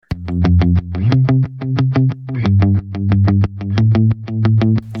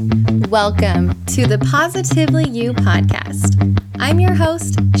Welcome to the Positively You podcast. I'm your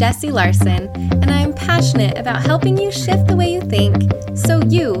host, Jessie Larson, and I'm passionate about helping you shift the way you think so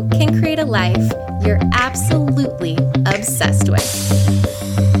you can create a life you're absolutely obsessed with.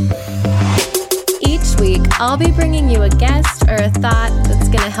 Each week, I'll be bringing you a guest or a thought that's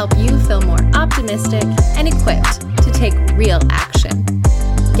going to help you feel more optimistic and equipped to take real action.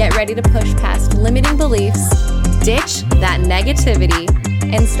 Get ready to push past limiting beliefs, ditch that negativity,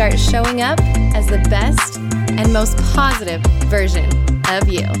 and start showing up as the best and most positive version of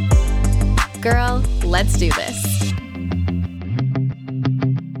you. Girl, let's do this.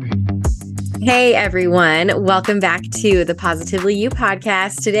 Hey everyone, welcome back to the Positively You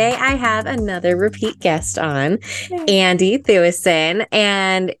podcast. Today I have another repeat guest on, Andie Thueson,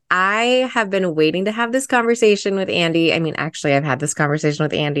 and I have been waiting to have this conversation with Andie. I mean, actually, I've had this conversation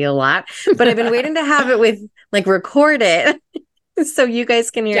with Andie a lot, but I've been waiting to have it record it. So you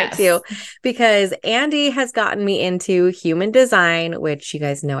guys can hear it too, because Andie has gotten me into human design, which you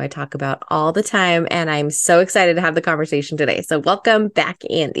guys know I talk about all the time. And I'm so excited to have the conversation today. So welcome back,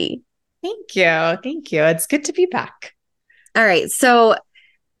 Andie. Thank you. Thank you. It's good to be back. All right. So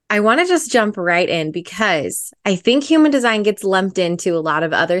I want to just jump right in because I think human design gets lumped into a lot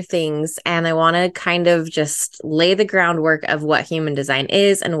of other things. And I want to kind of just lay the groundwork of what human design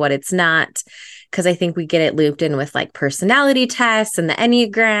is and what it's not. Because I think we get it looped in with like personality tests and the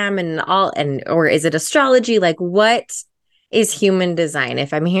Enneagram or is it astrology? Like, what is human design?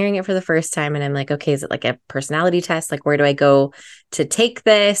 If I'm hearing it for the first time and I'm like, okay, is it like a personality test? Like, where do I go to take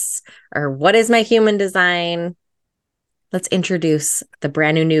this? Or what is my human design? Let's introduce the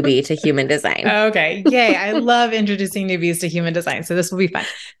brand new newbie to human design. Okay. Yay. I love introducing newbies to human design. So this will be fun.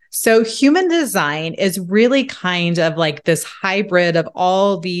 So human design is really kind of like this hybrid of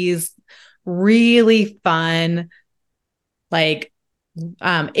all these really fun,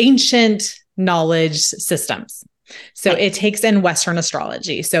 ancient knowledge systems. So it takes in Western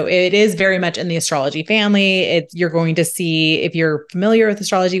astrology. So it is very much in the astrology family. You're going to see, if you're familiar with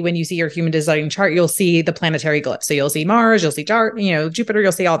astrology, when you see your human design chart, you'll see the planetary glyphs. So you'll see Mars, you'll see Jupiter,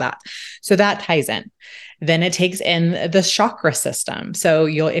 you'll see all that. So that ties in. Then it takes in the chakra system. So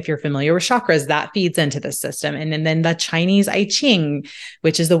if you're familiar with chakras, that feeds into the system. And then the Chinese I Ching,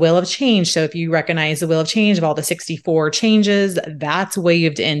 which is the wheel of change. So if you recognize the wheel of change of all the 64 changes, that's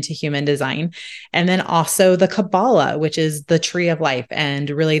weaved into human design. And then also the Kabbalah, which is the tree of life, and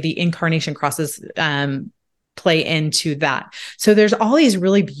really the incarnation crosses play into that. So there's all these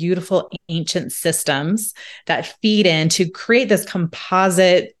really beautiful ancient systems that feed in to create this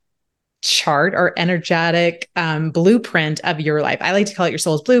composite chart or energetic blueprint of your life. I like to call it your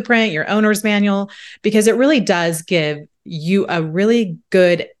soul's blueprint, your owner's manual, because it really does give you a really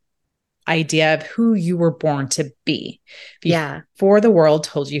good idea of who you were born to be before the world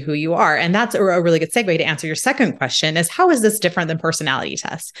told you who you are. And that's a really good segue to answer your second question is, how is this different than personality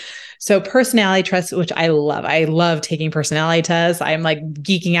tests? So personality tests, which I love taking personality tests. I'm like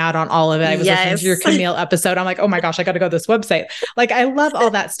geeking out on all of it. I was listening to your Camille episode. I'm like, oh my gosh, I got to go to this website. Like, I love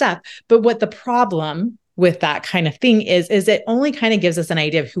all that stuff. But what the problem with that kind of thing is it only kind of gives us an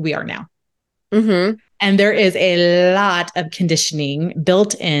idea of who we are now. Mm-hmm. And there is a lot of conditioning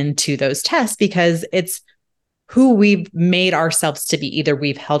built into those tests because it's who we've made ourselves to be. Either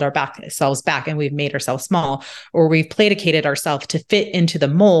we've held ourselves back and we've made ourselves small, or we've placated ourselves to fit into the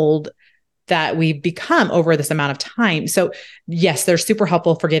mold that we've become over this amount of time. So yes, they're super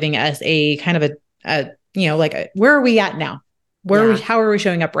helpful for giving us a kind of where are we at now? How are we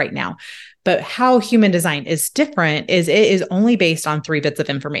showing up right now? But how human design is different is it is only based on 3 bits of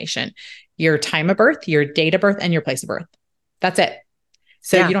information: your time of birth, your date of birth, and your place of birth. That's it.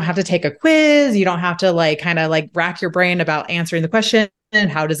 So you don't have to take a quiz. You don't have to rack your brain about answering the question,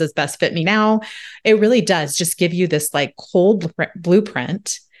 and how does this best fit me now? It really does just give you this cold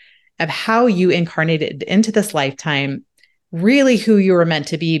blueprint of how you incarnated into this lifetime, really who you were meant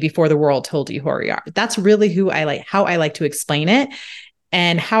to be before the world told you who you are. That's really how I like to explain it.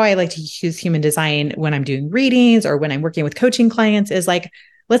 And how I like to use human design when I'm doing readings or when I'm working with coaching clients is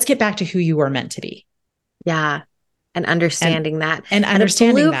let's get back to who you were meant to be. Yeah. And understanding that. And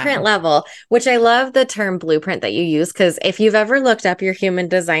understanding at a blueprint level, which I love the term blueprint that you use, because if you've ever looked up your human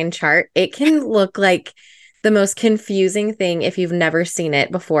design chart, it can look like the most confusing thing if you've never seen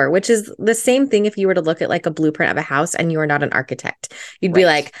it before, which is the same thing if you were to look at a blueprint of a house and you are not an architect. You'd be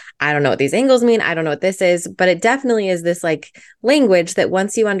like, I don't know what these angles mean. I don't know what this is. But it definitely is this language that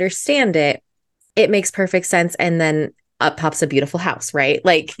once you understand it, it makes perfect sense. And then up pops a beautiful house, right?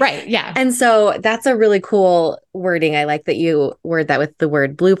 Right. Yeah. And so that's a really cool wording. I like that you word that with the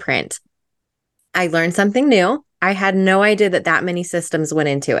word blueprint. I learned something new. I had no idea that many systems went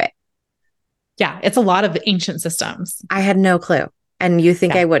into it. Yeah, it's a lot of ancient systems. I had no clue. And you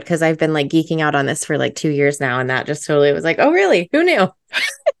think Yeah. I would, because I've been like geeking out on this for like 2 years now. And that just totally was like, oh, really? Who knew?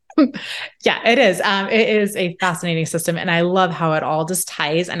 Yeah, it is. It is a fascinating system, and I love how it all just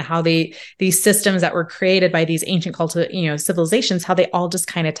ties, and how these systems that were created by these ancient civilizations, how they all just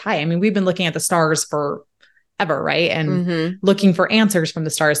kind of tie. I mean, we've been looking at the stars forever, right? And Mm-hmm. looking for answers from the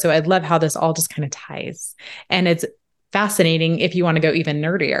stars. So I love how this all just kind of ties, and it's fascinating. If you want to go even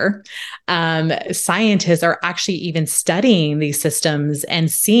nerdier, scientists are actually even studying these systems and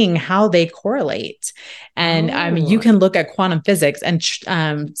seeing how they correlate. And you Oh, can look at quantum physics and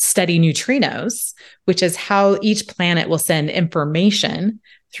study neutrinos, which is how each planet will send information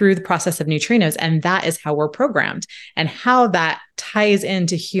through the process of neutrinos. And that is how we're programmed, and how that ties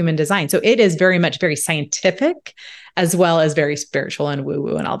into human design. So it is very much very scientific, as well as very spiritual and woo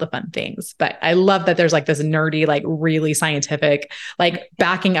woo and all the fun things. But I love that there's like this nerdy, like really scientific, like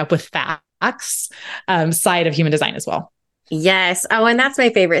backing up with facts side of human design as well. yes. Oh, and that's my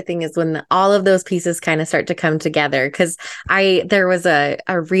favorite thing is when all of those pieces kind of start to come together. Because there was a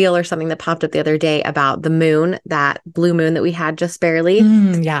reel or something that popped up the other day about the moon, that blue moon that we had just barely.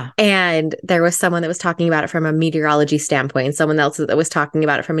 Yeah. And there was someone that was talking about it from a meteorology standpoint, and someone else that was talking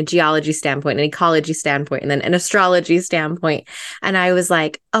about it from a geology standpoint, an ecology standpoint, and then an astrology standpoint. And I was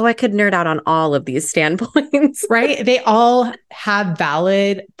like, oh, I could nerd out on all of these standpoints. Right. They all have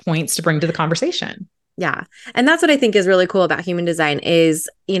valid points to bring to the conversation. Yeah. And that's what I think is really cool about human design is,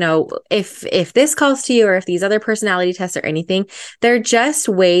 if this calls to you, or if these other personality tests or anything, they're just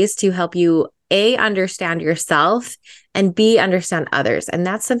ways to help you A, understand yourself, and B, understand others. And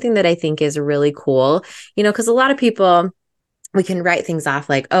that's something that I think is really cool, because a lot of people, we can write things off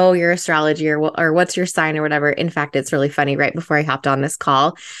like, oh, your astrology, or what's your sign or whatever. In fact, it's really funny. Right before I hopped on this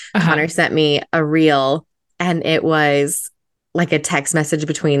call, Connor sent me a reel, and it was like a text message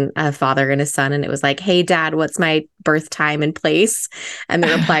between a father and his son. And it was like, hey, dad, what's my birth time and place? And the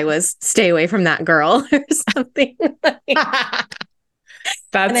reply was, stay away from that girl or something. And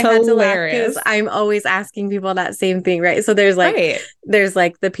That's I had to laugh because hilarious. I'm always asking people that same thing, right? So there's like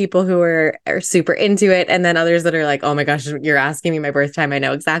Right. the people who are super into it, and then others that are like, oh my gosh, you're asking me my birth time. I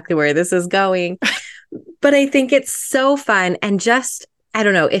know exactly where this is going. But I think it's so fun, and just, I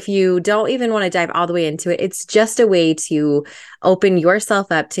don't know, if you don't even want to dive all the way into it, it's just a way to open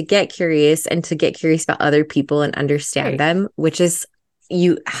yourself up to get curious, and to get curious about other people and understand Right. them, which is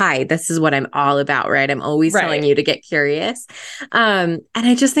hi, this is what I'm all about, right? I'm always telling Right. you to get curious. And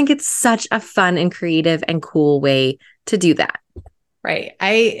I just think it's such a fun and creative and cool way to do that. Right.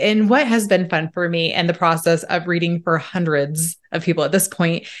 And what has been fun for me in the process of reading for hundreds of people at this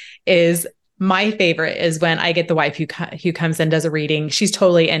point is, my favorite is when I get the wife who comes and does a reading. She's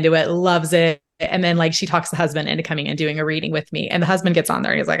totally into it, loves it. And then like she talks the husband into coming and doing a reading with me. And the husband gets on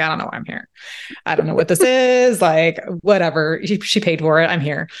there and he's like, I don't know why I'm here. I don't know what this is. Like, whatever. She paid for it. I'm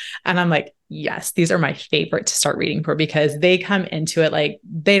here. And I'm like, yes, these are my favorite to start reading for, because they come into it like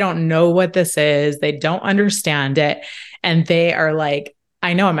they don't know what this is. They don't understand it. And they are like,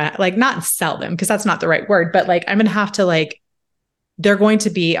 I know I'm like, not sell them, because that's not the right word, but like, I'm going to have to like, they're going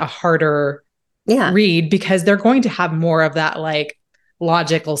to be a harder read, because they're going to have more of that like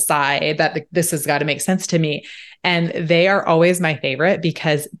logical side that this has got to make sense to me. And they are always my favorite,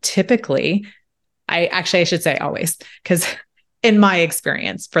 because typically, I should say always, because in my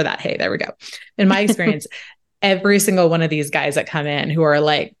experience for that, hey, there we go. In my experience, every single one of these guys that come in who are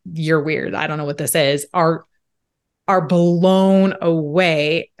like, you're weird, I don't know what this is, are blown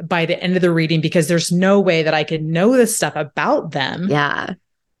away by the end of the reading, because there's no way that I could know this stuff about them. Yeah.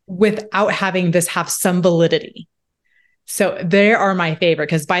 Without having this have some validity. So they are my favorite,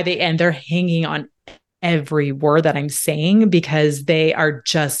 because by the end, they're hanging on every word that I'm saying, because they are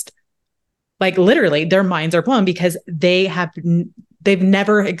just like, literally their minds are blown, because they've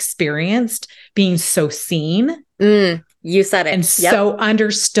never experienced being so seen. You said it. And so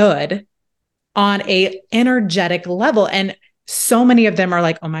understood on a energetic level. And so many of them are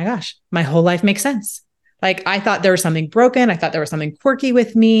like, oh my gosh, my whole life makes sense. Like, I thought there was something broken. I thought there was something quirky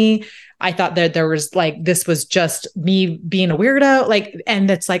with me. I thought that there was like, this was just me being a weirdo. Like, and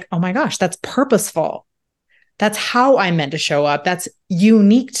it's like, oh my gosh, that's purposeful. That's how I'm meant to show up. That's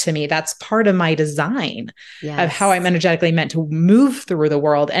unique to me. That's part of my design of how I'm energetically meant to move through the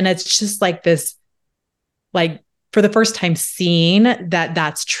world. And it's just like this, like, for the first time seeing that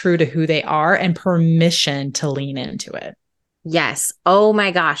that's true to who they are, and permission to lean into it. Yes. Oh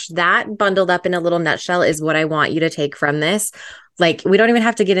my gosh. That bundled up in a little nutshell is what I want you to take from this. Like, we don't even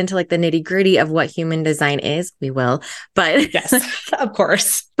have to get into like the nitty gritty of what human design is. We will, but yes, of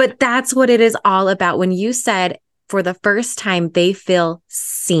course. But that's what it is all about. When you said for the first time, they feel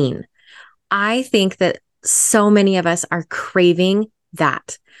seen. I think that so many of us are craving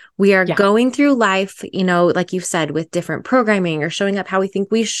that. We are going through life, you know, like you said, with different programming or showing up how we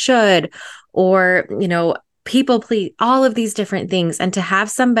think we should, or, you know, people please, all of these different things. And to have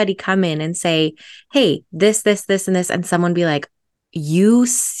somebody come in and say, hey, this, and this, and someone be like, you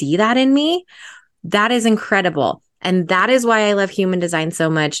see that in me? That is incredible. And that is why I love human design so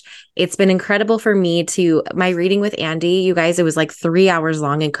much. It's been incredible for me to my reading with Andie. You guys, it was like 3 hours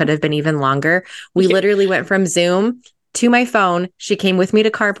long and could have been even longer. We literally went from Zoom to my phone. She came with me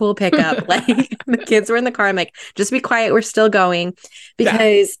to carpool pickup. Like the kids were in the car. I'm like, just be quiet. We're still going,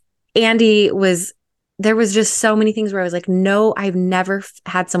 because Andie was, there was just so many things where I was like, no, I've never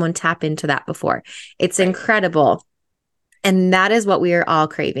had someone tap into that before. It's incredible. And that is what we are all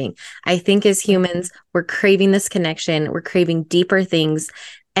craving. I think as humans, we're craving this connection. We're craving deeper things.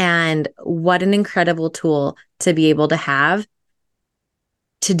 And what an incredible tool to be able to have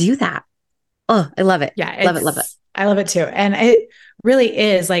to do that. Oh, I love it. Yeah. Love it. I love it too. And it really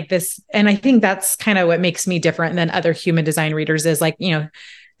is like this. And I think that's kind of what makes me different than other human design readers is like, you know,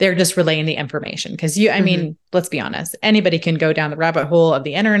 they're just relaying the information. Cause I mean, let's be honest, anybody can go down the rabbit hole of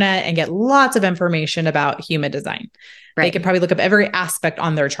the internet and get lots of information about human design. Right. They could probably look up every aspect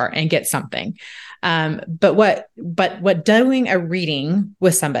on their chart and get something. But what doing a reading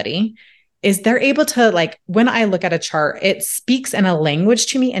with somebody is they're able to, like, when I look at a chart, it speaks in a language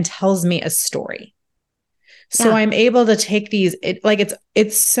to me and tells me a story. So I'm able to take these,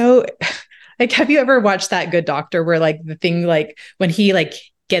 it's so like, have you ever watched That Good Doctor where like the thing, like when he like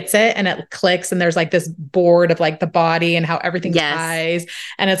gets it and it clicks and there's like this board of like the body and how everything ties.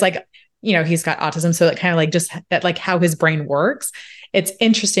 And it's like, you know, he's got autism. So that kind of like just that, like how his brain works. It's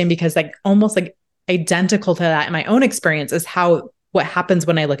interesting because like almost like identical to that in my own experience is what happens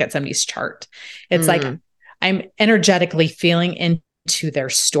when I look at somebody's chart. It's like, I'm energetically feeling into their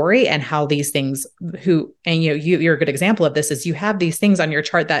story and how these things you're a good example of this is you have these things on your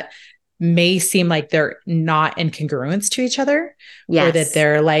chart that may seem like they're not in congruence to each other or that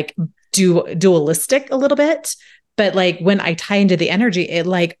they're like dualistic a little bit. But like when I tie into the energy, it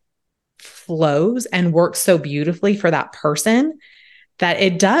like flows and works so beautifully for that person that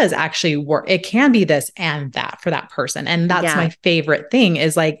it does actually work. It can be this and that for that person. And that's my favorite thing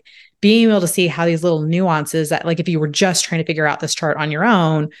is like being able to see how these little nuances that like, if you were just trying to figure out this chart on your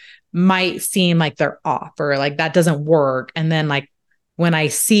own might seem like they're off or like that doesn't work. And then like, when I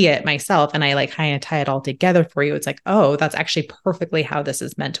see it myself and I like kind of tie it all together for you, it's like, oh, that's actually perfectly how this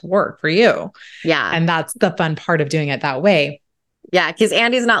is meant to work for you. Yeah. And that's the fun part of doing it that way. Yeah. Cause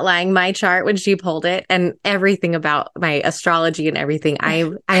Andie's not lying. My chart, when she pulled it and everything about my astrology and everything,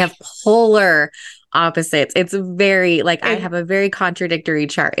 I have polar opposites. It's very like, I have a very contradictory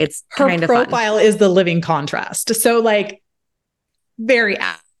chart. It's kind of fun. Her profile is the living contrast. So like very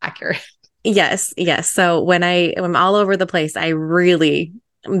accurate. Yes. So when I'm all over the place,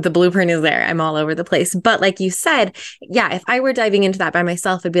 the blueprint is there. I'm all over the place. But like you said, if I were diving into that by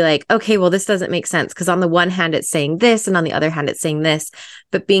myself, I'd be like, okay, well, this doesn't make sense. Because on the one hand, it's saying this, and on the other hand, it's saying this.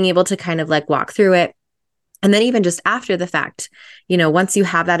 But being able to kind of like walk through it. And then even just after the fact, you know, once you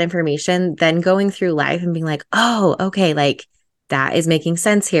have that information, then going through life and being like, oh, okay, like that is making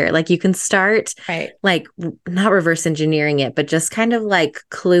sense here. Like you can start like not reverse engineering it, but just kind of like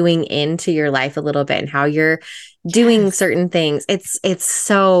cluing into your life a little bit and how you're doing certain things. It's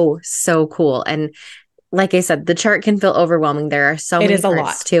so cool. And like I said, the chart can feel overwhelming. There are so many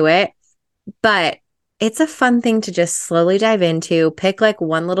parts to it, but it's a fun thing to just slowly dive into, pick like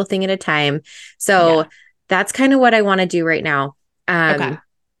one little thing at a time. So that's kind of what I want to do right now.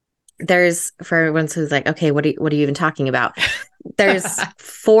 There's for everyone who's like, okay, what are you even talking about? There's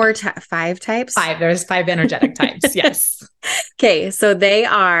 5 types. There's 5 energetic types. Yes. Okay. So they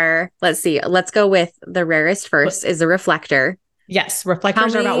are, let's see, let's go with the rarest first is a reflector. Yes.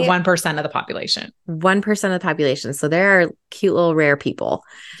 Reflectors are about 1% of the population. 1% of the population. So there are cute little rare people.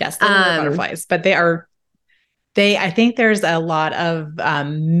 Yes. They're butterflies, but I think there's a lot of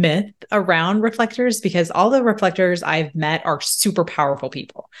myth around reflectors because all the reflectors I've met are super powerful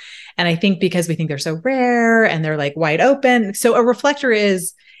people. And I think because we think they're so rare and they're like wide open. So a reflector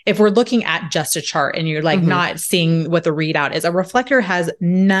is, if we're looking at just a chart and you're like not seeing what the readout is, a reflector has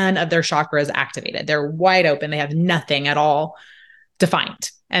none of their chakras activated. They're wide open. They have nothing at all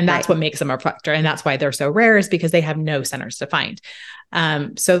defined. And that's what makes them a reflector. And that's why they're so rare is because they have no centers defined.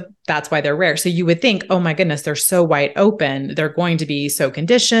 So that's why they're rare. So you would think, oh my goodness, they're so wide open. They're going to be so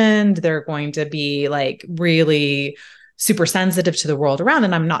conditioned. They're going to be like really super sensitive to the world around.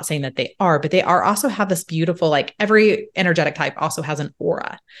 And I'm not saying that they are, but they are also have this beautiful, like every energetic type also has an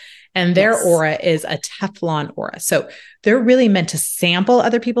aura. And their aura is a Teflon aura. So they're really meant to sample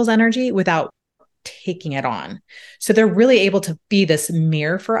other people's energy without taking it on. So they're really able to be this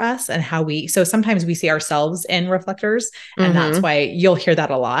mirror for us and so sometimes we see ourselves in reflectors, and that's why you'll hear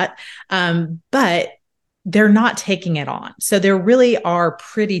that a lot. But they're not taking it on. So there really are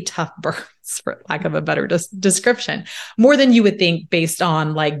pretty tough birds, for lack of a better description, more than you would think based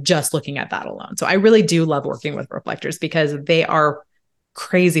on like just looking at that alone. So I really do love working with reflectors because they are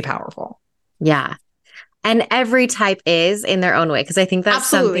crazy powerful. Yeah. And every type is in their own way. Cause I think that's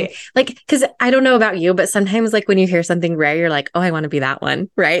something like, cause I don't know about you, but sometimes like when you hear something rare, you're like, oh, I want to be that one.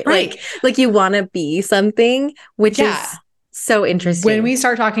 Right. Like you want to be something, which is so interesting. When we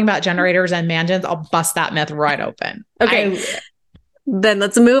start talking about generators and mansions, I'll bust that myth right open. Okay. Then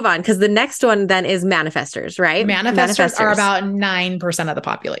let's move on, because the next one then is manifestors, right? Manifestors are about 9% of the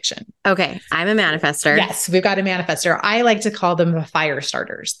population. Okay. I'm a manifestor. Yes, we've got a manifestor. I like to call them the fire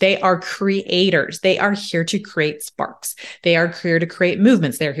starters. They are creators. They are here to create sparks. They are here to create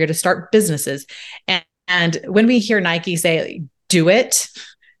movements. They're here to start businesses. And when we hear Nike say, do it,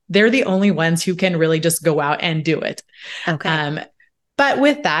 they're the only ones who can really just go out and do it. Okay. But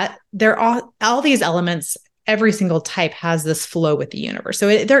with that, there are all these elements. Every single type has this flow with the universe.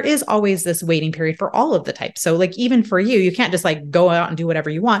 So there is always this waiting period for all of the types. So like, even for you can't just like go out and do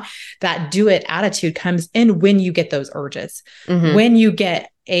whatever you want. That do it attitude comes in when you get those urges, when you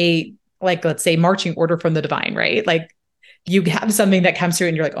get like, let's say marching order from the divine, right? Like you have something that comes through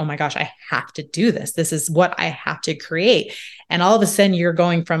and you're like, oh my gosh, I have to do this. This is what I have to create. And all of a sudden you're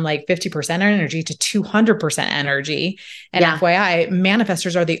going from like 50% energy to 200% energy. And FYI,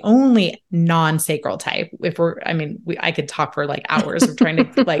 manifestors are the only non-sacral type. I could talk for like hours of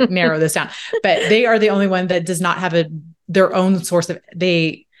trying to like narrow this down, but they are the only one that does not have their own source of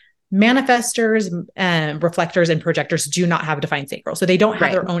manifestors, reflectors, and projectors do not have a defined sacral. So they don't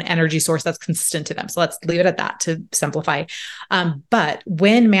have their own energy source that's consistent to them. So let's leave it at that to simplify. But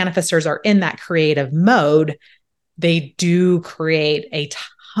when manifestors are in that creative mode, they do create a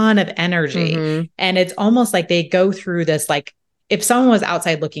ton of energy. And it's almost like they go through this, like if someone was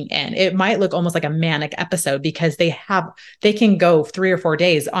outside looking in, it might look almost like a manic episode because they can go 3 or 4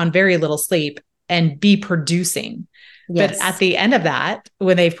 days on very little sleep and be producing. Yes. But at the end of that,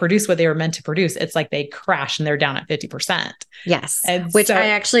 when they've produced what they were meant to produce, it's like they crash and they're down at 50%. Yes. Which I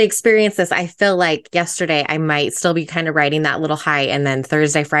actually experienced this. I feel like yesterday I might still be kind of riding that little high. And then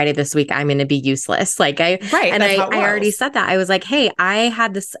Thursday, Friday this week, I'm going to be useless. I already said that. I was like, hey, I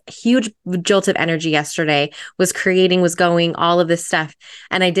had this huge jolt of energy yesterday, was creating, was going, all of this stuff.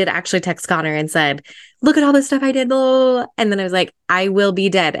 And I did actually text Connor and said, look at all this stuff I did. Blah, blah, blah. And then I was like, I will be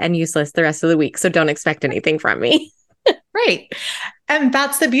dead and useless the rest of the week. So don't expect anything from me. Right. And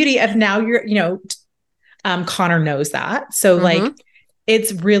that's the beauty of now Connor knows that. So like,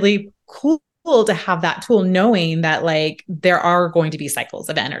 it's really cool to have that tool, knowing that like, there are going to be cycles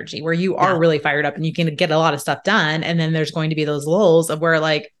of energy where you are really fired up and you can get a lot of stuff done. And then there's going to be those lulls of where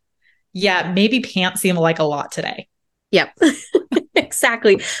like, maybe pants seem like a lot today. Yep,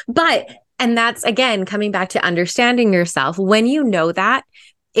 exactly. And that's again, coming back to understanding yourself. When you know that,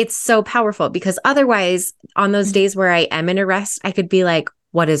 it's so powerful, because otherwise on those days where I am in a rest, I could be like,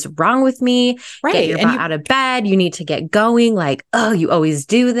 what is wrong with me? Right. Get your butt out of bed. You need to get going. Like, oh, you always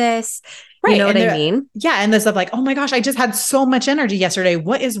do this. Right. You know what I mean? Yeah. And this stuff like, oh my gosh, I just had so much energy yesterday.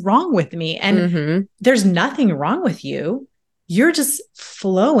 What is wrong with me? And there's nothing wrong with you. You're just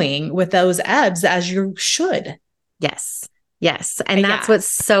flowing with those ebbs as you should. Yes. Yes. And that's what's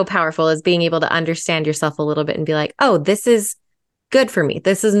so powerful, is being able to understand yourself a little bit and be like, oh, this is good for me.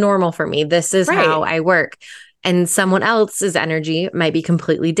 This is normal for me. This is how I work. And someone else's energy might be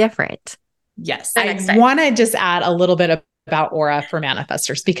completely different. Yes. I want to just add a little bit about aura for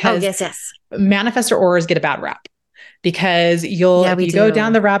manifestors, because manifestor auras get a bad rap because if you go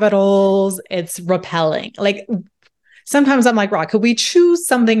down the rabbit holes, it's repelling. Like sometimes I'm like, Rock, could we choose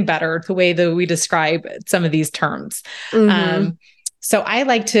something better the way that we describe some of these terms? So I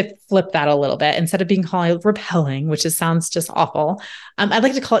like to flip that a little bit. Instead of being called repelling, which sounds just awful, I'd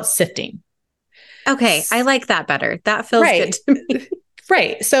like to call it sifting. Okay. I like that better. That feels good to me.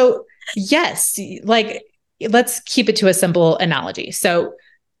 Right. So yes, like let's keep it to a simple analogy. So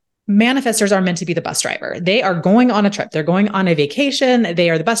manifestors are meant to be the bus driver. They are going on a trip. They're going on a vacation. They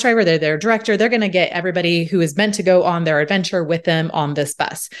are the bus driver. They're their director. They're going to get everybody who is meant to go on their adventure with them on this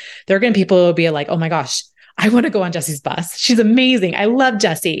bus. People will be like, oh my gosh, I want to go on Jessie's bus. She's amazing. I love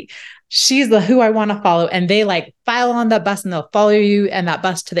Jessie. She's who I want to follow. And they like file on that bus and they'll follow you and that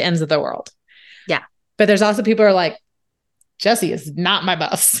bus to the ends of the world. Yeah. But there's also people who are like, Jessie is not my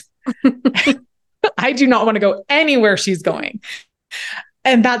boss. I do not want to go anywhere she's going.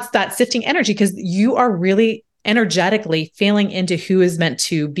 And that's that sifting energy, because you are really energetically feeling into who is meant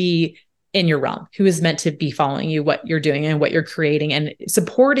to be in your realm, who is meant to be following you, what you're doing and what you're creating and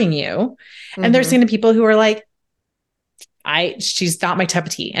supporting you. Mm-hmm. And there's going to people who are like, she's not my cup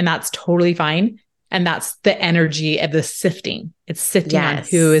of tea, and that's totally fine. And that's the energy of the sifting. It's sifting on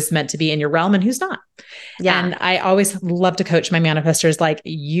who is meant to be in your realm and who's not. Yeah. And I always love to coach my manifestors. Like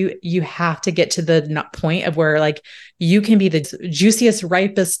you have to get to the point of where like you can be the juiciest,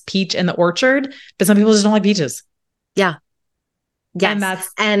 ripest peach in the orchard, but some people just don't like peaches. Yeah. Yes.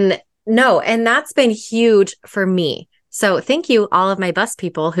 And that's been huge for me. So thank you, all of my bus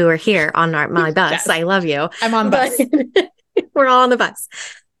people who are here on my bus. Yes. I love you. I'm on the bus. We're all on the bus.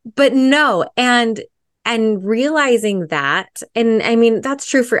 But no, and realizing that, and I mean, that's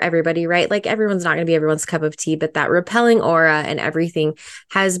true for everybody, right? Like everyone's not going to be everyone's cup of tea, but that repelling aura and everything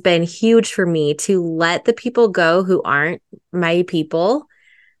has been huge for me to let the people go who aren't my people.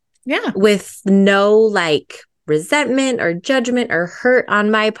 Yeah. With no like resentment or judgment or hurt on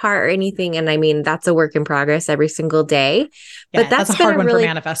my part or anything. And I mean, that's a work in progress every single day. Yeah, but that's a hard one for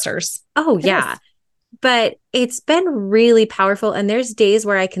manifestors. Oh, yeah. But it's been really powerful. And there's days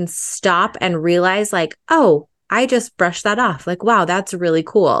where I can stop and realize like, oh, I just brushed that off. Like, wow, that's really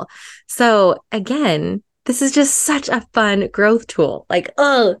cool. So again, this is just such a fun growth tool. Like,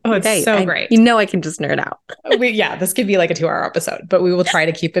 it's so great. I can just nerd out. This could be like a 2-hour episode, but we will try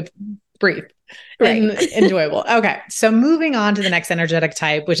to keep it brief and enjoyable. Okay. So moving on to the next energetic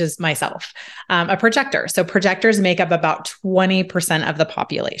type, which is myself, a projector. So projectors make up about 20% of the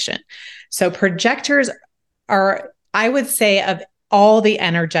population. So projectors are, I would say, of all the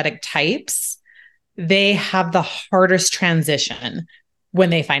energetic types, they have the hardest transition when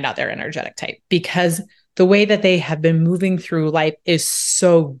they find out their energetic type, because the way that they have been moving through life is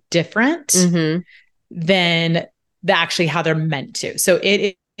so different than actually how they're meant to. So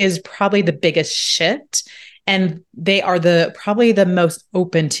it is probably the biggest shift. And they are probably the most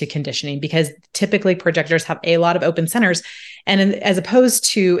open to conditioning, because typically projectors have a lot of open centers, and as opposed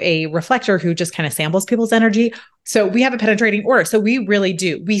to a reflector who just kind of samples people's energy. So we have a penetrating aura. So we really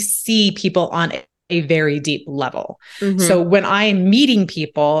do. We see people on a very deep level. So when I'm meeting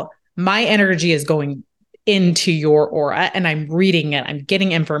people, my energy is going into your aura and I'm reading it. I'm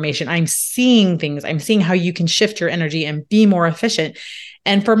getting information. I'm seeing things. I'm seeing how you can shift your energy and be more efficient.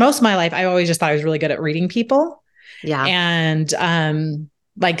 And for most of my life, I always just thought I was really good at reading people. Yeah. And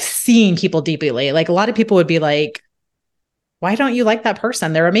like seeing people deeply. Like a lot of people would be like, why don't you like that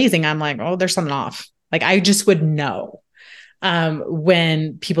person? They're amazing. I'm like, oh, there's something off. Like I just would know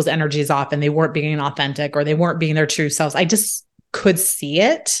when people's energy is off and they weren't being authentic or they weren't being their true selves. I just could see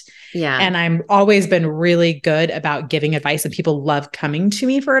it. Yeah. And I'm always been really good about giving advice, and people love coming to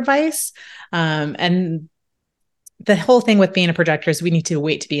me for advice. And the whole thing with being a projector is we need to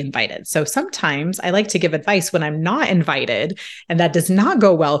wait to be invited. So sometimes I like to give advice when I'm not invited, and that does not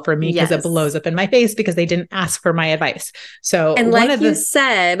go well for me because it blows up in my face because they didn't ask for my advice. So, and like you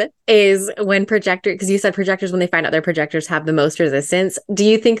said, is when because you said projectors, when they find out their projectors have the most resistance. Do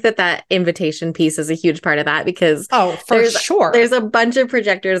you think that invitation piece is a huge part of that? Because for sure, there's a bunch of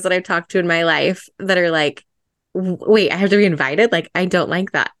projectors that I've talked to in my life that are like, wait, I have to be invited? Like, I don't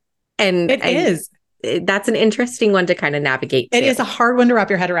like that. And it is. That's an interesting one to kind of navigate. It is a hard one to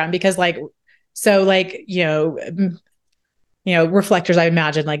wrap your head around, because reflectors, I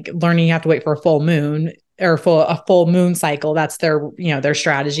imagine like learning you have to wait for a full moon or a full moon cycle. That's their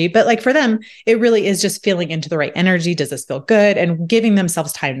strategy. But like for them, it really is just feeling into the right energy. Does this feel good? And giving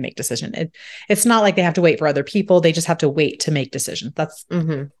themselves time to make decision. It's not like they have to wait for other people. They just have to wait to make decisions.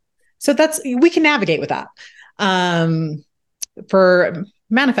 So we can navigate with that. For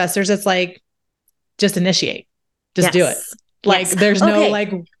manifestors, it's like, just initiate, just do it. Like there's no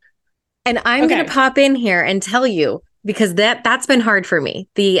like, and I'm going to pop in here and tell you, because that's been hard for me,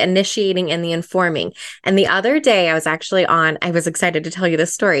 the initiating and the informing. And the other day I was excited to tell you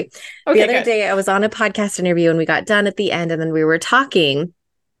this story. The other day I was on a podcast interview and we got done at the end, and then we were talking,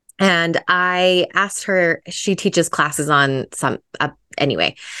 and I asked her, she teaches classes on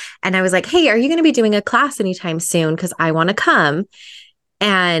anyway. And I was like, hey, are you going to be doing a class anytime soon? 'Cause I want to come.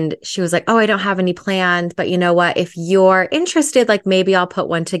 And she was like, oh, I don't have any planned, but you know what? If you're interested, like maybe I'll put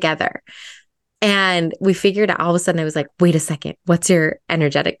one together. And we figured out, all of a sudden I was like, wait a second, what's your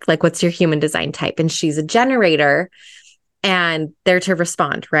energetic? Like, what's your human design type? And she's a generator, and they're to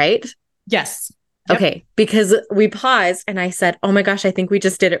respond, right? Yes. Yep. Okay. Because we paused and I said, oh my gosh, I think we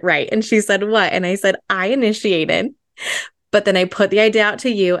just did it right. And she said, what? And I said, I initiated, but then I put the idea out to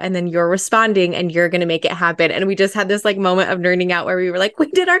you and then you're responding and you're going to make it happen. And we just had this like moment of nerding out where we were like, we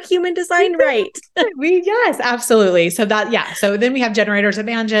did our human design right. Yes, absolutely. So so then we have generators and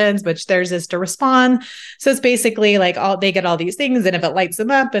mansions, which theirs is to respond. So it's basically like they get all these things. And if it lights them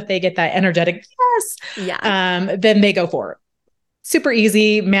up, if they get that energetic, then they go for it. Super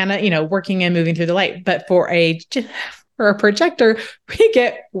easy, working and moving through the light. But for a projector, we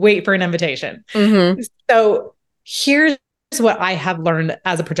get wait for an invitation. Mm-hmm. So here's what I have learned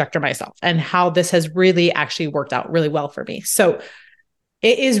as a projector myself and how this has really actually worked out really well for me. So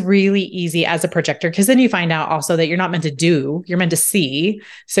it is really easy as a projector because then you find out also that you're not meant to do, you're meant to see.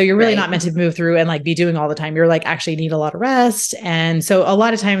 So you're really not meant to move through and like be doing all the time. You're like actually need a lot of rest. And so a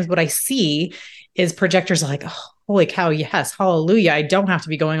lot of times what I see is projectors are like, oh, holy cow, yes, hallelujah. I don't have to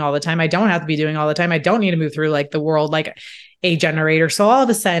be going all the time. I don't have to be doing all the time. I don't need to move through like the world like a generator. So all of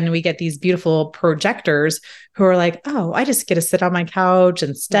a sudden we get these beautiful projectors who are like, oh, I just get to sit on my couch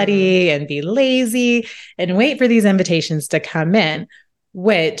and study and be lazy and wait for these invitations to come in,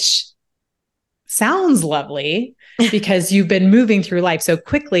 which sounds lovely because you've been moving through life so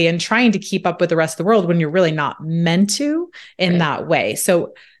quickly and trying to keep up with the rest of the world when you're really not meant to in that way.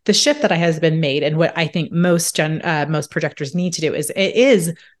 So the shift that has been made and what I think most projectors need to do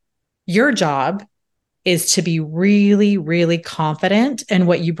is your job is to be really, really confident in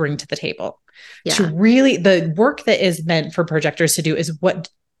what you bring to the table. Yeah. The work that is meant for projectors to do is what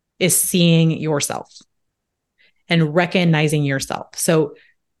is seeing yourself and recognizing yourself. So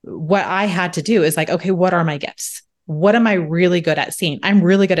what I had to do is like, okay, what are my gifts? What am I really good at seeing? I'm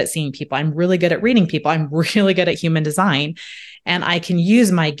really good at seeing people. I'm really good at reading people. I'm really good at human design. And I can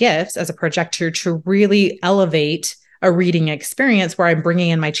use my gifts as a projector to really elevate a reading experience where I'm bringing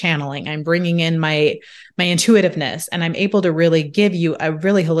in my channeling, I'm bringing in my intuitiveness, and I'm able to really give you a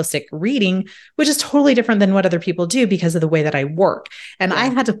really holistic reading, which is totally different than what other people do because of the way that I work. And I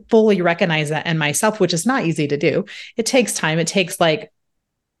had to fully recognize that in myself, which is not easy to do. It takes time. It takes like,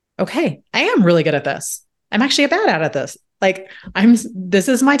 okay, I am really good at this. I'm actually bad at this. Like this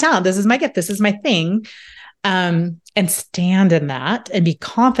is my talent. This is my gift. This is my thing. And stand in that and be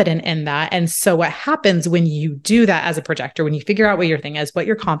confident in that. And so what happens when you do that as a projector, when you figure out what your thing is, what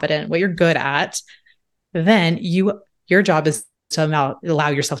you're confident, what you're good at, then your job is to allow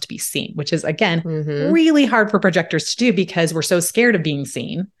yourself to be seen, which is again, really hard for projectors to do because we're so scared of being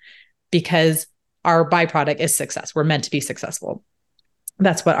seen because our byproduct is success. We're meant to be successful.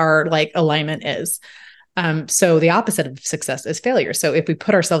 That's what our like alignment is. So the opposite of success is failure. So if we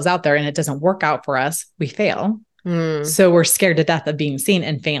put ourselves out there and it doesn't work out for us, we fail. So we're scared to death of being seen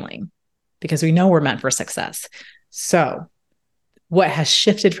and failing because we know we're meant for success. So what has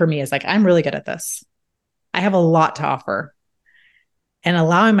shifted for me is like, I'm really good at this. I have a lot to offer, and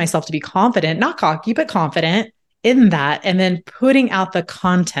allowing myself to be confident, not cocky, but confident in that. And then putting out the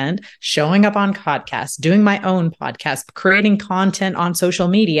content, showing up on podcasts, doing my own podcast, creating content on social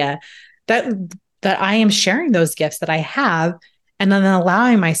media that I am sharing those gifts that I have, and then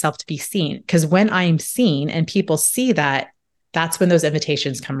allowing myself to be seen. Because when I'm seen and people see that, that's when those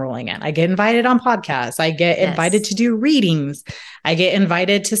invitations come rolling in. I get invited on podcasts. I get invited to do readings. I get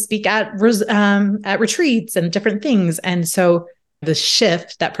invited to speak at retreats and different things. And so the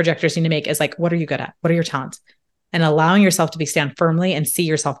shift that projectors need to make is like, what are you good at? What are your talents? And allowing yourself to stand firmly and see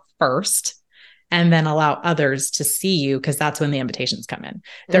yourself first, and then allow others to see you, because that's when the invitations come in.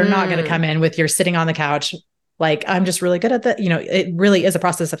 They're not going to come in with you're sitting on the couch like, I'm just really good at that. It really is a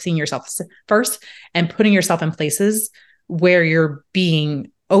process of seeing yourself first and putting yourself in places where you're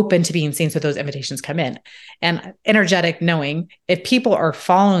being open to being seen so those invitations come in. And energetic knowing, if people are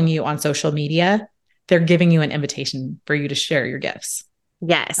following you on social media, they're giving you an invitation for you to share your gifts.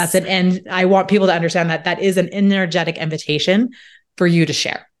 Yes. That's it. And I want people to understand that is an energetic invitation for you to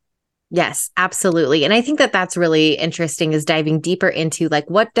share. Yes, absolutely. And I think that that's really interesting, is diving deeper into like,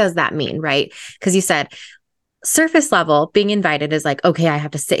 what does that mean? Right. Because you said surface level, being invited is like, okay, I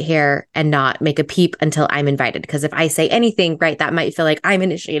have to sit here and not make a peep until I'm invited. Because if I say anything, right, that might feel like I'm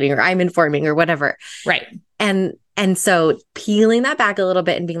initiating or I'm informing or whatever. Right. And so peeling that back a little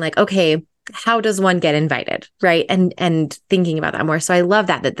bit and being like, okay, how does one get invited? Right. And thinking about that more. So I love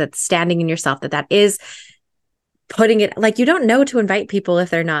that's standing in yourself, that is putting it like, you don't know to invite people if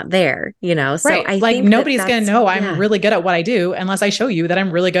they're not there, So right. I like think nobody's going to know I'm really good at what I do unless I show you that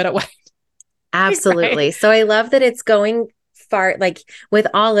I'm really good at what I do. Absolutely. Right. So I love that it's going far, like with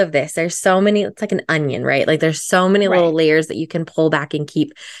all of this, there's so many, it's like an onion, right? Like there's so many little layers that you can pull back and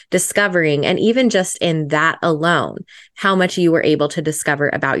keep discovering. And even just in that alone, how much you were able to discover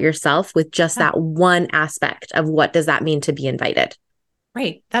about yourself with just that one aspect of what does that mean to be invited?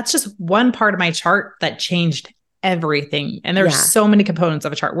 Right. That's just one part of my chart that changed everything. And there's Yeah. so many components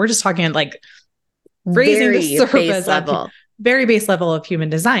of a chart. We're just talking like raising the Very base surface of level. very base level of human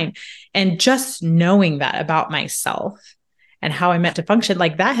design. And just knowing that about myself and how I'm meant to function,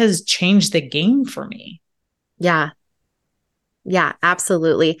 like that has changed the game for me. Yeah. Yeah,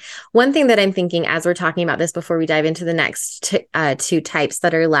 absolutely. One thing that I'm thinking as we're talking about this before we dive into the next two types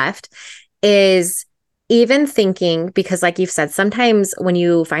that are left is even thinking, because like you've said, sometimes when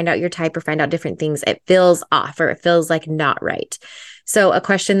you find out your type or find out different things, it feels off or it feels like not right. So a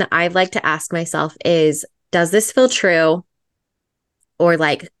question that I'd like to ask myself is, does this feel true? Or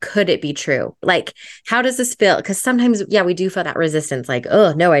like, could it be true? Like, how does this feel? Because sometimes, yeah, we do feel that resistance, like,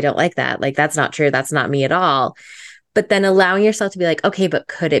 oh, no, I don't like that. Like, that's not true. That's not me at all. But then allowing yourself to be like, okay, but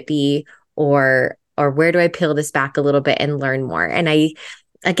could it be? Or where do I peel this back a little bit and learn more? And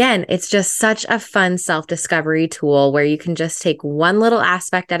again, it's just such a fun self-discovery tool where you can just take one little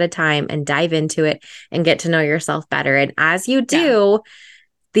aspect at a time and dive into it and get to know yourself better. And as you do,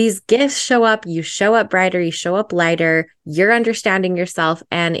 these gifts show up, you show up brighter, you show up lighter, you're understanding yourself,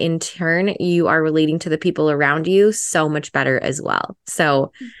 and in turn, you are relating to the people around you so much better as well.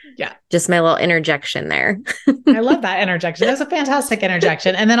 So yeah, just my little interjection there. I love that interjection. That's a fantastic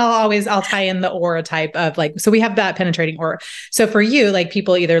interjection. And then I'll tie in the aura type of like, so we have that penetrating aura. So for you, like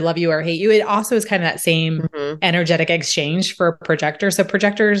people either love you or hate you. It also is kind of that same energetic exchange for a projector. So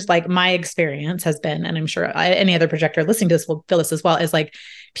projectors, like my experience has been, and I'm sure any other projector listening to this will feel this as well, is like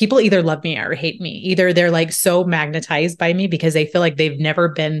people either love me or hate me. Either they're like so magnetized by me because they feel like they've never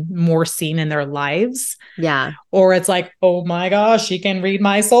been more seen in their lives. Yeah. Or it's like, oh my gosh, she can read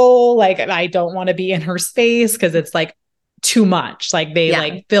my soul. Like, I don't want to be in her space because it's like too much. Like they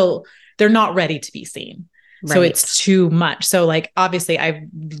like feel they're not ready to be seen. Right. So it's too much. So like, obviously I've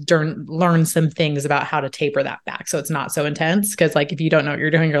learned some things about how to taper that back. So it's not so intense. Cause like, if you don't know what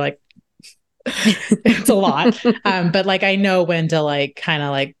you're doing, you're like, it's a lot. But like, I know when to like, kind of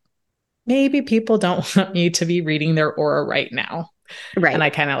like, maybe people don't want me to be reading their aura right now. Right. And I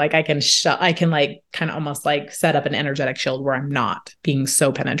kind of like, I can like kind of almost like set up an energetic shield where I'm not being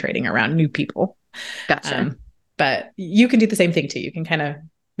so penetrating around new people. Gotcha. But you can do the same thing too. You can kind of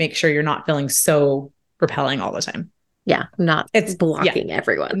make sure you're not feeling so repelling all the time. Yeah. It's blocking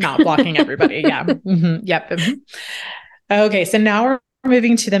everyone. Not blocking everybody. Yeah. Mm-hmm. Yep. Mm-hmm. Okay. So now we're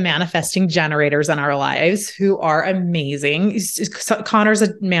moving to the manifesting generators in our lives who are amazing. Connor's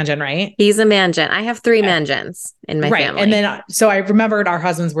a mangen, right? He's a mangen. I have 3 mangens in my family. And then, so I remembered our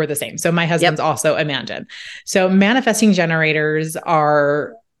husbands were the same. So my husband's also a mangen. So manifesting generators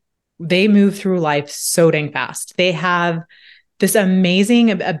they move through life so dang fast. They have this amazing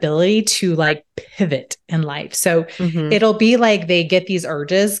ability to like pivot in life. So it'll be like they get these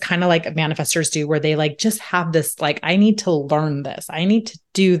urges, kind of like manifestors do, where they like just have this, like, I need to learn this. I need to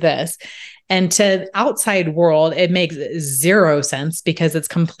do this. And to outside world, it makes 0 sense because it's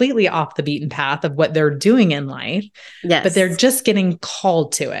completely off the beaten path of what they're doing in life. Yes. But they're just getting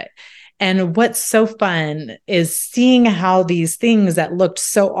called to it. And what's so fun is seeing how these things that looked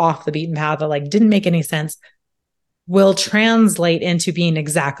so off the beaten path that like didn't make any sense will translate into being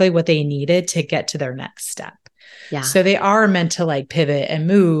exactly what they needed to get to their next step. Yeah. So they are meant to like pivot and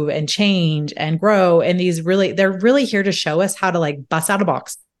move and change and grow. And they're really here to show us how to like bust out of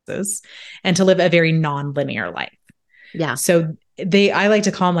boxes and to live a very non-linear life. Yeah. So I like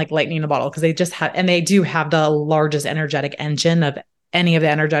to call them like lightning in a bottle because they do have the largest energetic engine of any of the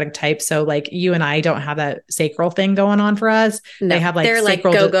energetic types. So like you and I don't have that sacral thing going on for us. No, they have like, they're like,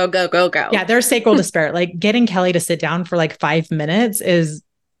 go, go, go, go, go. Yeah. They're sacral despair. Like getting Kelly to sit down for like 5 minutes is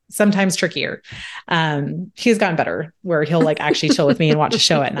sometimes trickier. He's gotten better where he'll like actually chill with me and watch a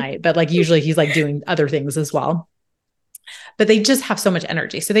show at night. But like, usually he's like doing other things as well. But they just have so much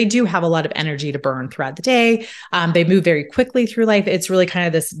energy. So they do have a lot of energy to burn throughout the day. They move very quickly through life. It's really kind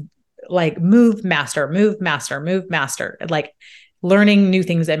of this like move, master, like learning new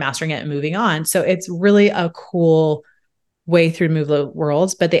things and mastering it and moving on. So it's really a cool way through move the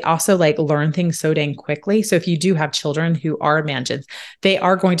worlds, but they also like learn things so dang quickly. So if you do have children who are mansions, they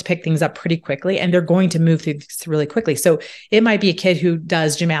are going to pick things up pretty quickly and they're going to move through this really quickly. So it might be a kid who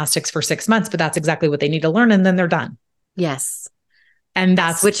does gymnastics for 6 months, but that's exactly what they need to learn. And then they're done. Yes. And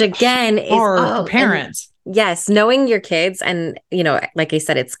that's which again is for parents. Yes. Knowing your kids and, like I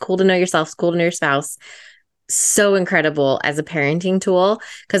said, it's cool to know yourself, it's cool to know your spouse. So incredible as a parenting tool.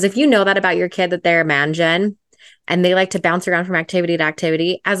 Because if you know that about your kid, that they're a mangen and they like to bounce around from activity to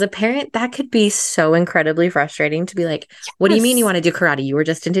activity, as a parent, that could be so incredibly frustrating to be like, what do you mean you want to do karate? You were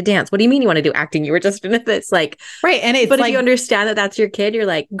just into dance. What do you mean you want to do acting? You were just into this. Like, right. And it's but like, if you understand that that's your kid, you're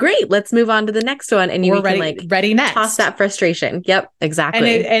like, great, let's move on to the next one. And you can ready next. Toss that frustration. Yep,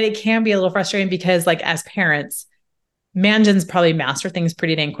 exactly. And it can be a little frustrating because like as parents, Mansions probably master things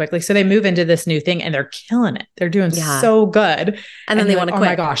pretty dang quickly. So they move into this new thing and they're killing it. They're doing so good. And then they want to quit.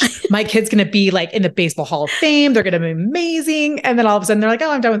 Oh my gosh, my kid's going to be like in the Baseball Hall of Fame. They're going to be amazing. And then all of a sudden they're like,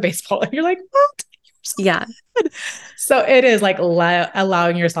 oh, I'm done with baseball. And you're like, what? Yeah. So it is like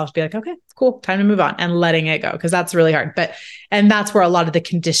allowing yourself to be like, okay, cool, time to move on and letting it go. Cause that's really hard. And that's where a lot of the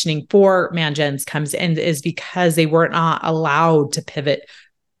conditioning for mansions comes in, is because they were not allowed to pivot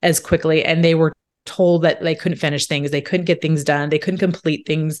as quickly. And they were told that they couldn't finish things. They couldn't get things done. They couldn't complete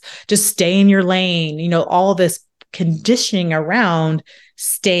things. Just stay in your lane. You know, all this conditioning around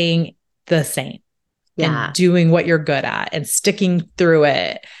staying the same and doing what you're good at and sticking through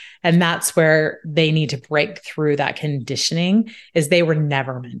it. And that's where they need to break through that conditioning, is they were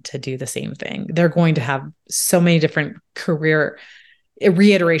never meant to do the same thing. They're going to have so many different career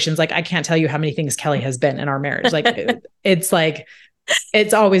reiterations. Like, I can't tell you how many things Kelly has been in our marriage. Like, it's like,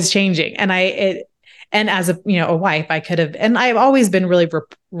 it's always changing. And as a, a wife, I could have, and I've always been really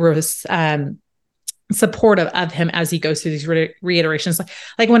supportive of him as he goes through these reiterations.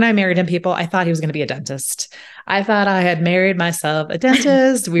 Like when I married him, I thought he was going to be a dentist. I thought I had married myself a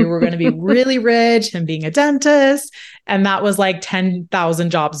dentist. We were going to be really rich and being a dentist. And that was like 10,000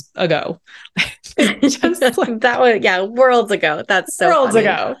 jobs ago. That was, worlds ago. That's so worlds funny.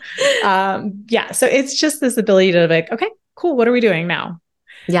 ago. So it's just this ability to like, okay, cool. What are we doing now?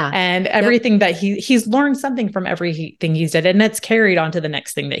 Yeah. And everything that he's learned something from everything he's did, and it's carried on to the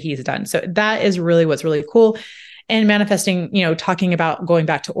next thing that he's done. So that is really what's really cool. And manifesting, talking about going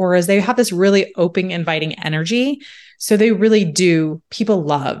back to auras, they have this really open, inviting energy. So they really do. People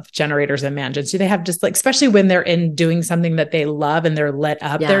love generators and mansions. So they have just like, especially when they're in doing something that they love and they're lit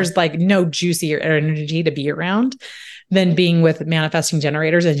up, there's like no juicier energy to be around than being with manifesting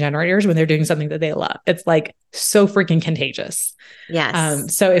generators and generators when they're doing something that they love. It's like so freaking contagious.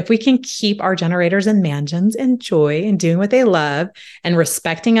 Yes. So if we can keep our generators and mansions in joy and doing what they love and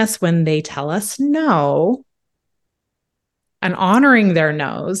respecting us when they tell us no and honoring their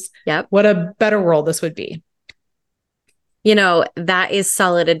no's, what a better world this would be. That is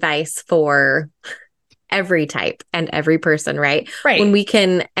solid advice for every type and every person, right? Right. When we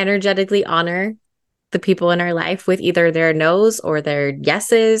can energetically honor the people in our life with either their no's or their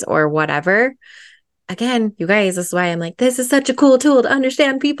yeses or whatever. Again, you guys, this is why I'm like, this is such a cool tool to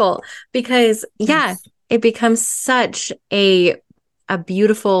understand people, because it becomes such a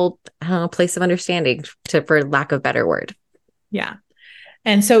beautiful place of understanding, for lack of a better word. Yeah.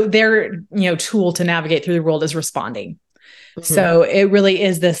 And so their, tool to navigate through the world is responding. Mm-hmm. So it really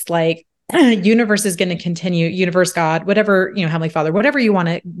is this like, universe is going to continue, universe, God, whatever, Heavenly Father, whatever you want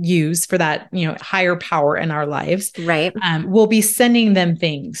to use for that, higher power in our lives, right? We'll be sending them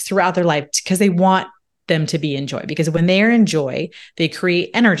things throughout their life because they want them to be in joy, because when they are in joy, they create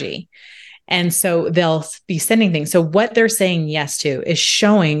energy. And so they'll be sending things. So what they're saying yes to is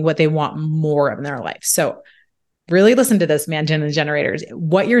showing what they want more of in their life. So really listen to this, mansion and generators.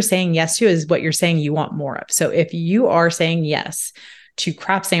 What you're saying yes to is what you're saying you want more of. So if you are saying yes to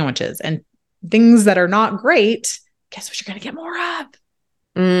crap sandwiches and things that are not great, guess what you're going to get more of?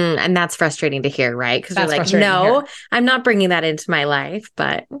 And that's frustrating to hear, right? Because you're like, no, I'm not bringing that into my life,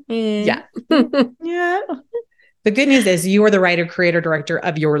 but yeah. The good news is you are the writer, creator, director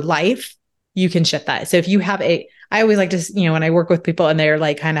of your life. You can shift that. So if you have I always like to, when I work with people and they're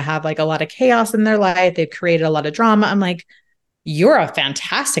like, kind of have like a lot of chaos in their life, they've created a lot of drama. I'm like, you're a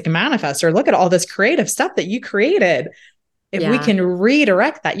fantastic manifestor. Look at all this creative stuff that you created. If we can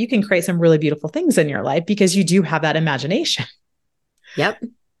redirect that, you can create some really beautiful things in your life because you do have that imagination. Yep.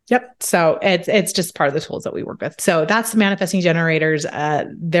 So it's just part of the tools that we work with. So that's the manifesting generators.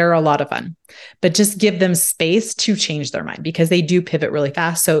 They're a lot of fun, but just give them space to change their mind because they do pivot really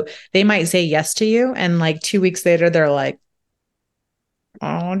fast. So they might say yes to you. And like 2 weeks later, they're like,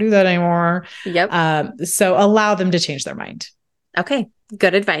 I don't want to do that anymore. Yep. So allow them to change their mind. Okay.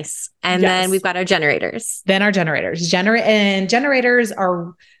 Good advice. And then we've got our generators. Generators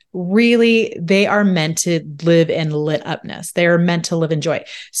are really, they are meant to live in lit upness. They are meant to live in joy.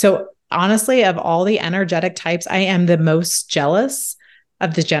 So honestly, of all the energetic types, I am the most jealous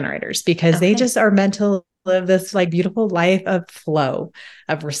of the generators because they just are meant to live this like beautiful life of flow,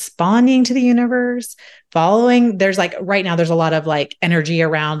 of responding to the universe, following. There's like right now, there's a lot of like energy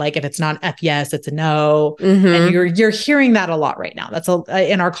around, like if it's not an F yes, it's a no. Mm-hmm. And you're hearing that a lot right now. That's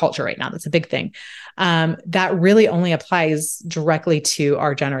in our culture right now. That's a big thing. That really only applies directly to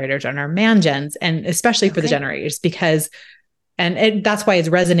our generators and our mangens, and especially for the generators because, that's why it's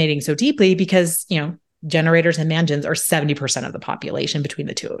resonating so deeply because, generators and mangens are 70% of the population between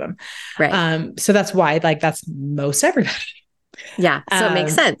the two of them. Right. So that's why like that's most everybody. Yeah. So it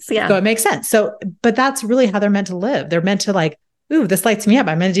makes sense. Yeah. So it makes sense. So, but that's really how they're meant to live. They're meant to like, ooh, this lights me up.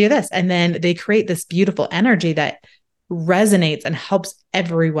 I'm going to do this. And then they create this beautiful energy that resonates and helps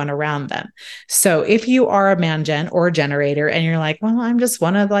everyone around them. So if you are a man gen or a generator and you're like, well, I'm just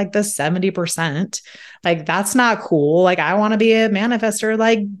one of like the 70%, like that's not cool. Like I want to be a manifester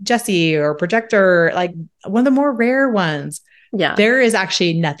like Jesse or projector, like one of the more rare ones. Yeah. There is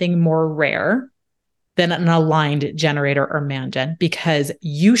actually nothing more rare than an aligned generator or man gen because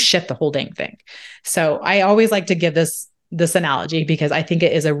you shift the whole dang thing. So I always like to give this analogy because I think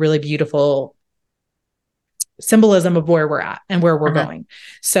it is a really beautiful symbolism of where we're at and where we're going.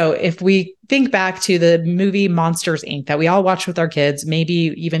 So if we think back to the movie Monsters Inc. that we all watched with our kids,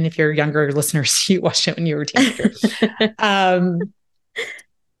 maybe even if you're younger listeners, you watched it when you were a teenager.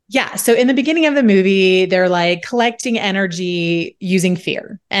 Yeah. So in the beginning of the movie, they're like collecting energy using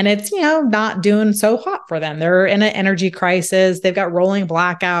fear. And it's, not doing so hot for them. They're in an energy crisis. They've got rolling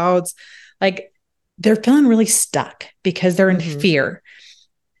blackouts. Like they're feeling really stuck because they're in fear.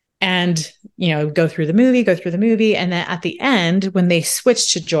 And, go through the movie. And then at the end, when they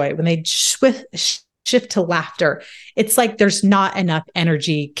switch to joy, when they shift to laughter, it's like there's not enough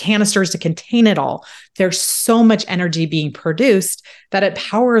energy canisters to contain it all. There's so much energy being produced that it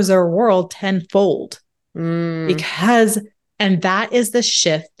powers our world tenfold. And that is the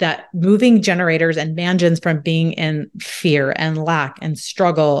shift that moving generators and mangens from being in fear and lack and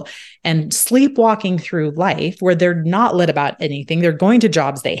struggle and sleepwalking through life where they're not lit about anything. They're going to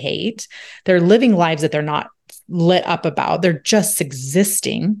jobs they hate. They're living lives that they're not lit up about. They're just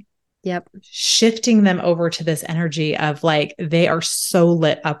existing. Yep. Shifting them over to this energy of like, they are so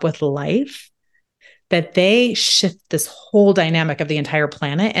lit up with life that they shift this whole dynamic of the entire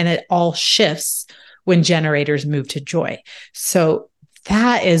planet. And it all shifts when generators move to joy. So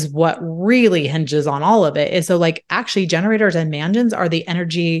that is what really hinges on all of it. Is so like actually generators and mangens are the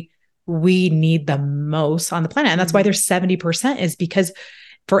energy we need the most on the planet. And that's why there's 70% is because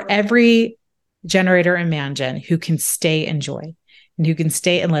for every generator and mangen who can stay in joy and who can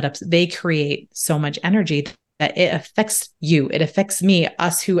stay and let up, they create so much energy that it affects you. It affects me,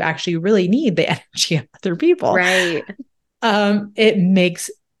 us who actually really need the energy of other people. Right. It makes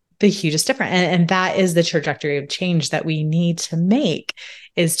the hugest difference. And that is the trajectory of change that we need to make,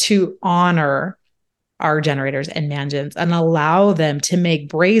 is to honor our generators and mangens and allow them to make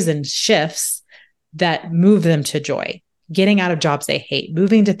brazen shifts that move them to joy, getting out of jobs they hate,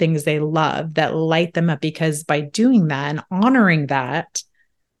 moving to things they love that light them up, because by doing that and honoring that,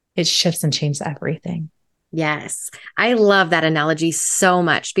 it shifts and changes everything. Yes. I love that analogy so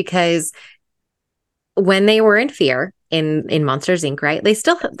much because when they were in fear in Monsters Inc., right?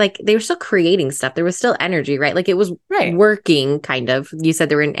 They were still creating stuff. There was still energy, right? Like it was working kind of. You said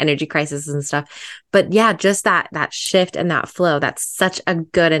they were in energy crisis and stuff. But yeah, just that shift and that flow, that's such a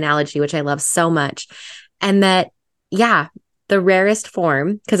good analogy, which I love so much. And that, yeah, the rarest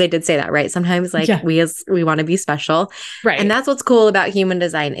form, because I did say that, right? Sometimes we want to be special. Right. And that's what's cool about human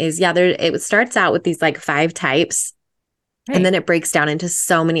design is, it starts out with these like 5 types. Right. And then it breaks down into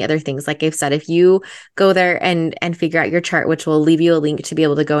so many other things. Like I've said, if you go there and figure out your chart, which will leave you a link to be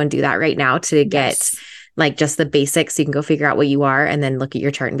able to go and do that right now to get like just the basics. So you can go figure out what you are and then look at your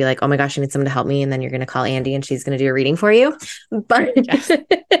chart and be like, oh my gosh, I need someone to help me. And then you're going to call Andie and she's going to do a reading for you. But,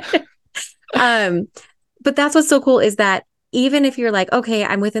 but that's what's so cool is that even if you're like, okay,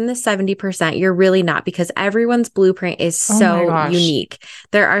 I'm within the 70%, you're really not, because everyone's blueprint is so unique.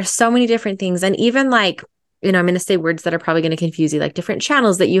 There are so many different things. And even like, I'm going to say words that are probably going to confuse you, like different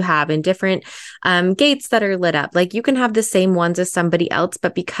channels that you have and different gates that are lit up. Like you can have the same ones as somebody else,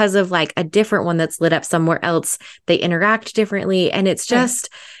 but because of like a different one that's lit up somewhere else, they interact differently. And it's just,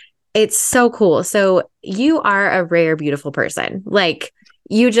 it's so cool. So you are a rare, beautiful person. Like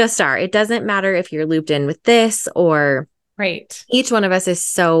you just are. It doesn't matter if you're looped in with this or each one of us is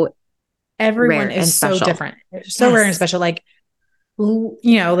so everyone rare is and special. So different. So rare and special. Like,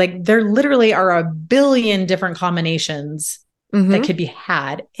 like there literally are a billion different combinations that could be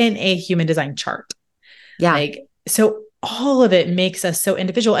had in a human design chart. Yeah. Like, so all of it makes us so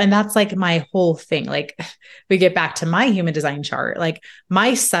individual. And that's like my whole thing. Like we get back to my human design chart, like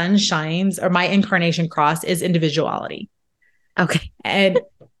my sun shines or my incarnation cross is individuality. Okay. And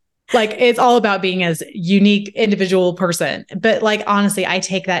like, it's all about being as unique individual person. But like, honestly, I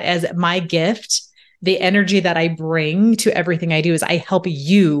take that as my gift. The energy that I bring to everything I do is I help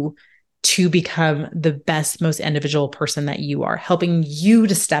you to become the best, most individual person that you are, helping you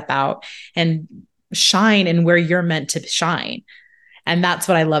to step out and shine in where you're meant to shine. And that's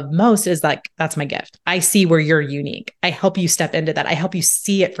what I love most is like, that's my gift. I see where you're unique. I help you step into that. I help you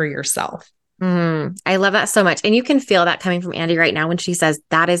see it for yourself. I love that so much. And you can feel that coming from Andie right now when she says,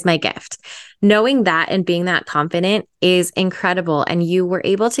 that is my gift. Knowing that and being that confident is incredible. And you were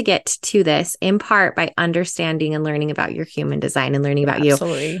able to get to this in part by understanding and learning about your human design and learning about you.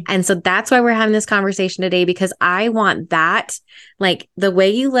 Absolutely. And so that's why we're having this conversation today, because I want that, like the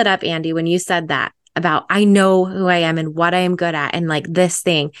way you lit up, Andie, when you said that about, I know who I am and what I am good at. And like this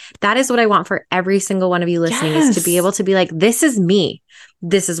thing, that is what I want for every single one of you listening, is to be able to be like, this is me.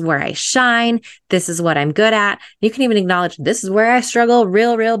 This is where I shine. This is what I'm good at. You can even acknowledge this is where I struggle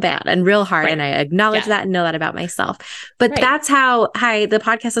real bad and real hard. Right. And I acknowledge that and know that about myself. But that's how, hi, the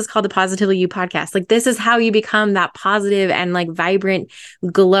podcast is called the Positively You Podcast. Like, this is how you become that positive and like vibrant,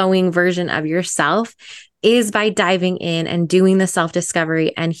 glowing version of yourself, is by diving in and doing the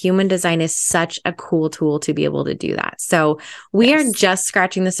self-discovery. And human design is such a cool tool to be able to do that. So we are just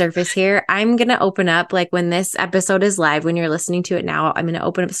scratching the surface here. I'm going to open up, like when this episode is live, when you're listening to it now, I'm going to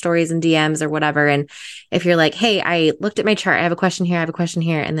open up stories and DMs or whatever. And if you're like, hey, I looked at my chart, I have a question here, I have a question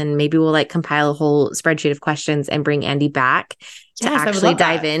here. And then maybe we'll like compile a whole spreadsheet of questions and bring Andie back to actually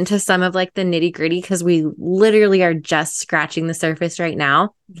dive into some of like the nitty gritty, because we literally are just scratching the surface right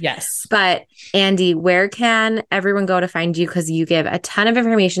now. Yes. But Andie, where can everyone go to find you? Because you give a ton of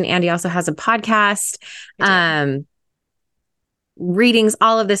information. Andie also has a podcast, readings,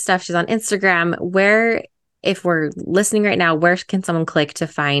 all of this stuff. She's on Instagram. Where, if we're listening right now, where can someone click to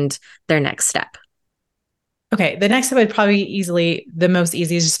find their next step? Okay. The next step would probably the most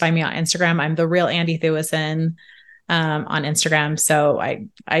easy is just find me on Instagram. I'm the real Andie Thueson. On Instagram. So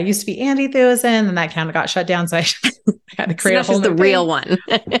I used to be Andie Thueson, and that account got shut down. So I had to create a whole new real one.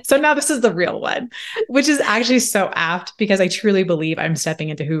 So now this is the real one, which is actually so apt, because I truly believe I'm stepping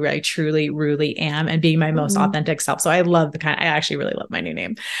into who I truly, really am and being my most authentic self. So I love I actually really love my new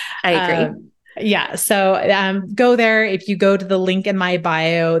name. I agree. Yeah. So go there. If you go to the link in my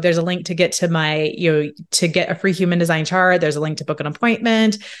bio, there's a link to get to my, to get a free human design chart. There's a link to book an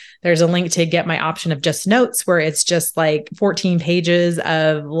appointment. There's a link to get my option of just notes, where it's just like 14 pages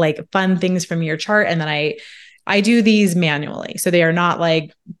of like fun things from your chart. And then I do these manually. So they are not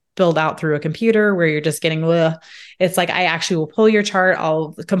like filled out through a computer where you're just getting, it's like, I actually will pull your chart.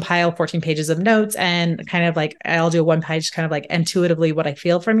 I'll compile 14 pages of notes, and kind of like, I'll do a one page, kind of like intuitively what I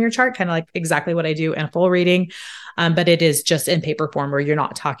feel from your chart, kind of like exactly what I do in a full reading. But it is just in paper form, where you're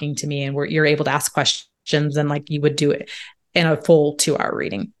not talking to me, and where you're able to ask questions, and like you would do it in a full 2-hour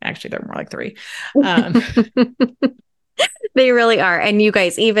reading. Actually, they're more like 3. They really are. And you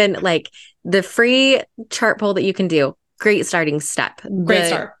guys, even like the free chart pull that you can do, great starting step. Great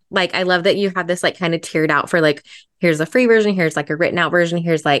start. Like, I love that you have this like kind of tiered out for like, here's a free version, here's like a written out version,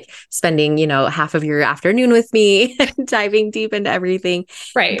 here's like spending, half of your afternoon with me, diving deep into everything.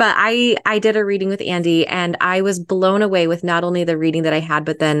 Right. But I did a reading with Andie, and I was blown away with not only the reading that I had,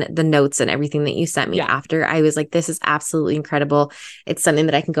 but then the notes and everything that you sent me after. I was like, this is absolutely incredible. It's something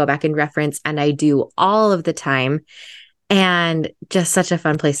that I can go back and reference, and I do all of the time, and just such a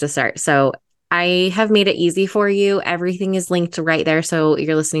fun place to start. So I have made it easy for you. Everything is linked right there. So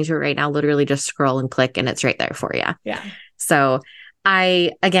you're listening to it right now, literally just scroll and click, and it's right there for you. Yeah. So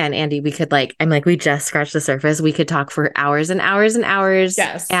again, Andie, we could we just scratched the surface. We could talk for hours and hours and hours.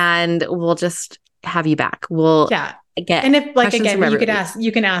 Yes. And we'll just have you back. We'll get, and if like, again,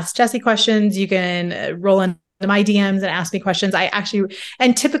 you can ask Jessie questions, you can roll in my DMs and ask me questions.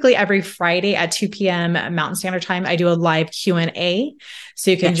 And typically every Friday at 2 p.m. Mountain Standard Time, I do a live Q&A. So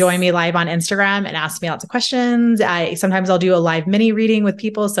you can join me live on Instagram and ask me lots of questions. Sometimes I'll do a live mini reading with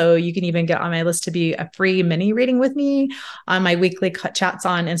people. So you can even get on my list to be a free mini reading with me on my weekly chats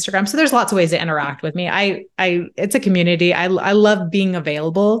on Instagram. So there's lots of ways to interact with me. It's a community. I love being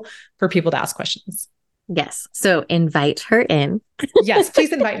available for people to ask questions. Yes. So invite her in. Yes,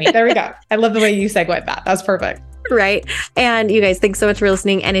 please invite me. There we go. I love the way you segued that. That's perfect. Right. And you guys, thanks so much for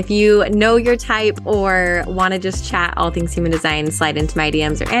listening. And if you know your type or want to just chat all things human design, slide into my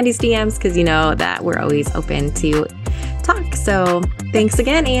DMs or Andie's DMs, because you know that we're always open to talk. So thanks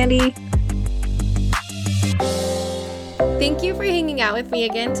again, Andie. Thank you for hanging out with me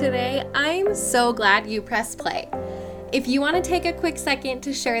again today. I'm so glad you pressed play. If you want to take a quick second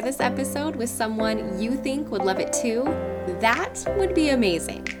to share this episode with someone you think would love it too, that would be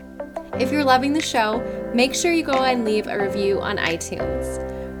amazing. If you're loving the show, make sure you go and leave a review on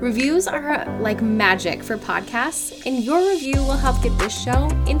iTunes. Reviews are like magic for podcasts, and your review will help get this show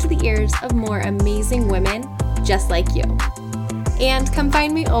into the ears of more amazing women just like you. And come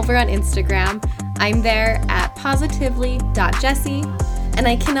find me over on Instagram. I'm there at positively.jessie, and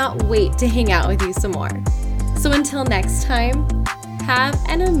I cannot wait to hang out with you some more. So until next time, have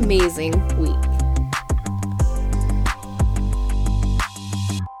an amazing week.